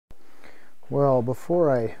Well,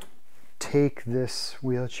 before I take this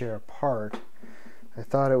wheelchair apart, I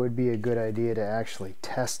thought it would be a good idea to actually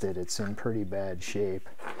test it. It's in pretty bad shape,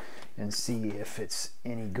 and see if it's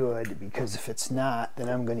any good, because if it's not, then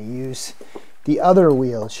I'm going to use the other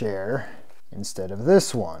wheelchair instead of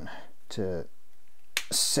this one to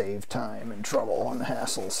save time and trouble and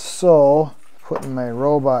hassles. So, putting my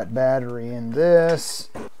robot battery in this,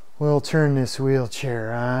 we'll turn this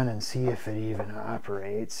wheelchair on and see if it even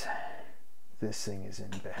operates. This thing is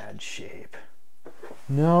in bad shape.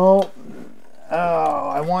 No. Oh,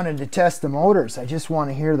 I wanted to test the motors. I just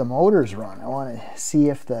want to hear the motors run. I want to see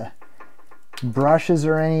if the brushes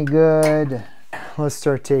are any good. Let's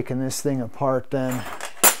start taking this thing apart then.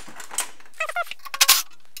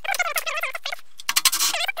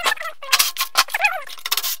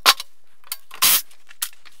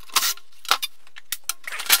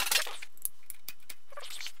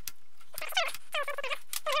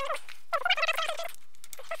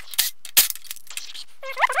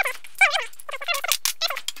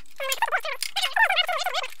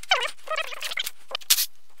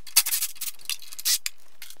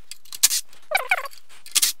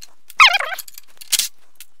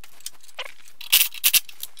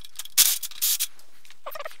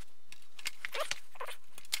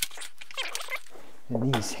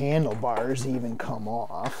 And these handlebars even come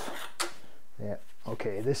off. Yeah,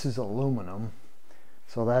 okay, this is aluminum.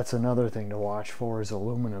 So that's another thing to watch for, is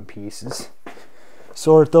aluminum pieces.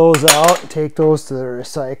 Sort those out, take those to the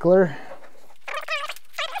recycler.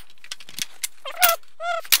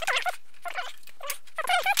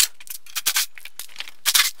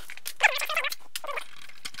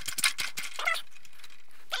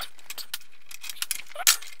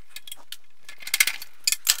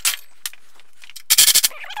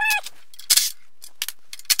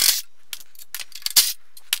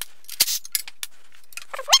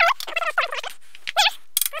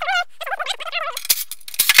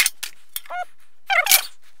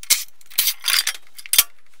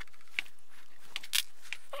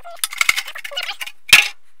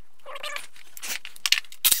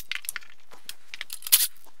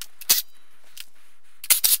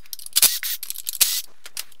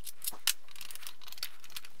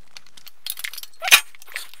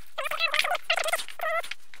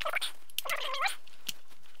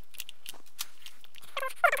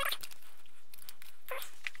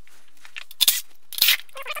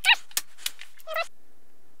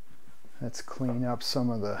 Let's clean up some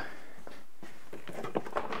of the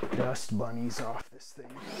dust bunnies off this thing.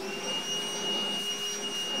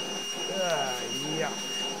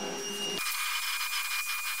 Yuck.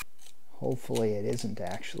 Hopefully it isn't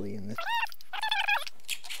actually in this.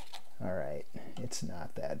 Alright, it's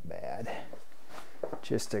not that bad.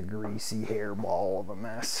 Just a greasy hairball of a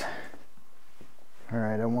mess.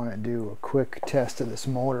 Alright, I want to do a quick test of this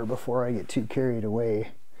motor before I get too carried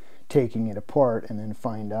away taking it apart and then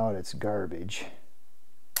find out it's garbage.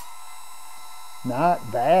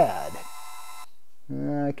 Not bad.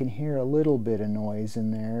 I can hear a little bit of noise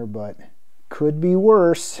in there, but could be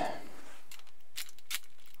worse.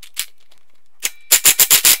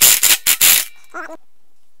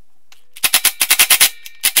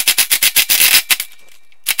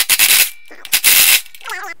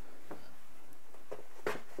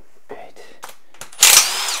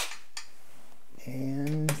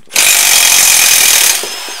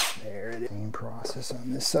 Process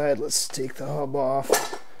on this side. Let's take the hub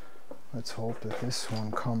off. Let's hope that this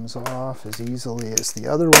one comes off as easily as the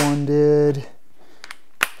other one did.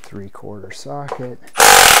 3/4 socket.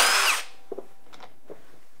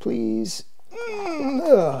 Please.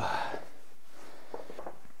 The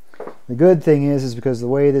good thing is because the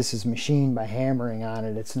way this is machined by hammering on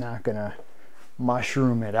it, it's not gonna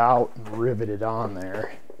mushroom it out and rivet it on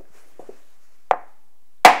there.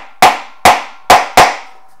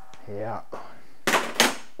 Yeah.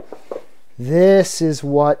 This is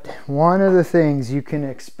one of the things you can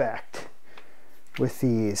expect with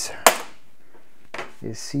these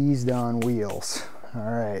is seized on wheels. All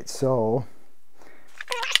right, so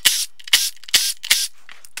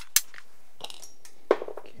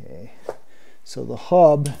okay, so the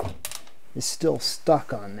hub is still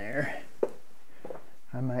stuck on there.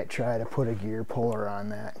 I might try to put a gear puller on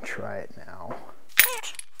that and try it now.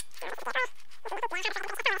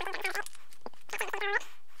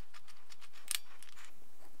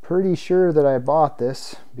 Pretty sure that I bought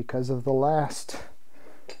this because of the last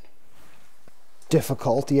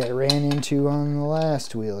difficulty I ran into on the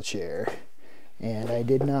last wheelchair, and I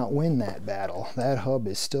did not win that battle. That hub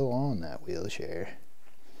is still on that wheelchair.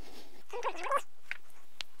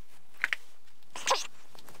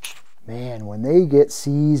 Man, when they get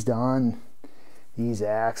seized on these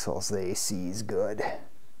axles, they seize good.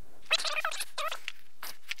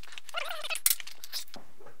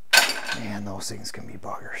 Man, those things can be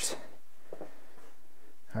buggers.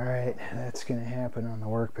 All right, that's gonna happen on the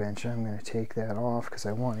workbench. I'm gonna take that off because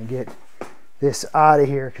I want to get this out of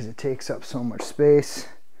here because it takes up so much space.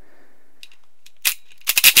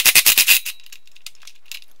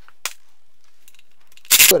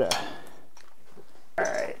 All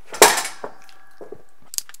right.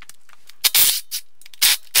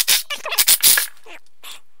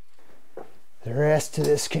 The rest of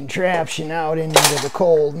this contraption out into the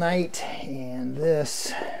cold night, and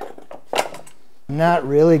this, I'm not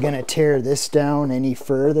really going to tear this down any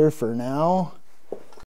further for now.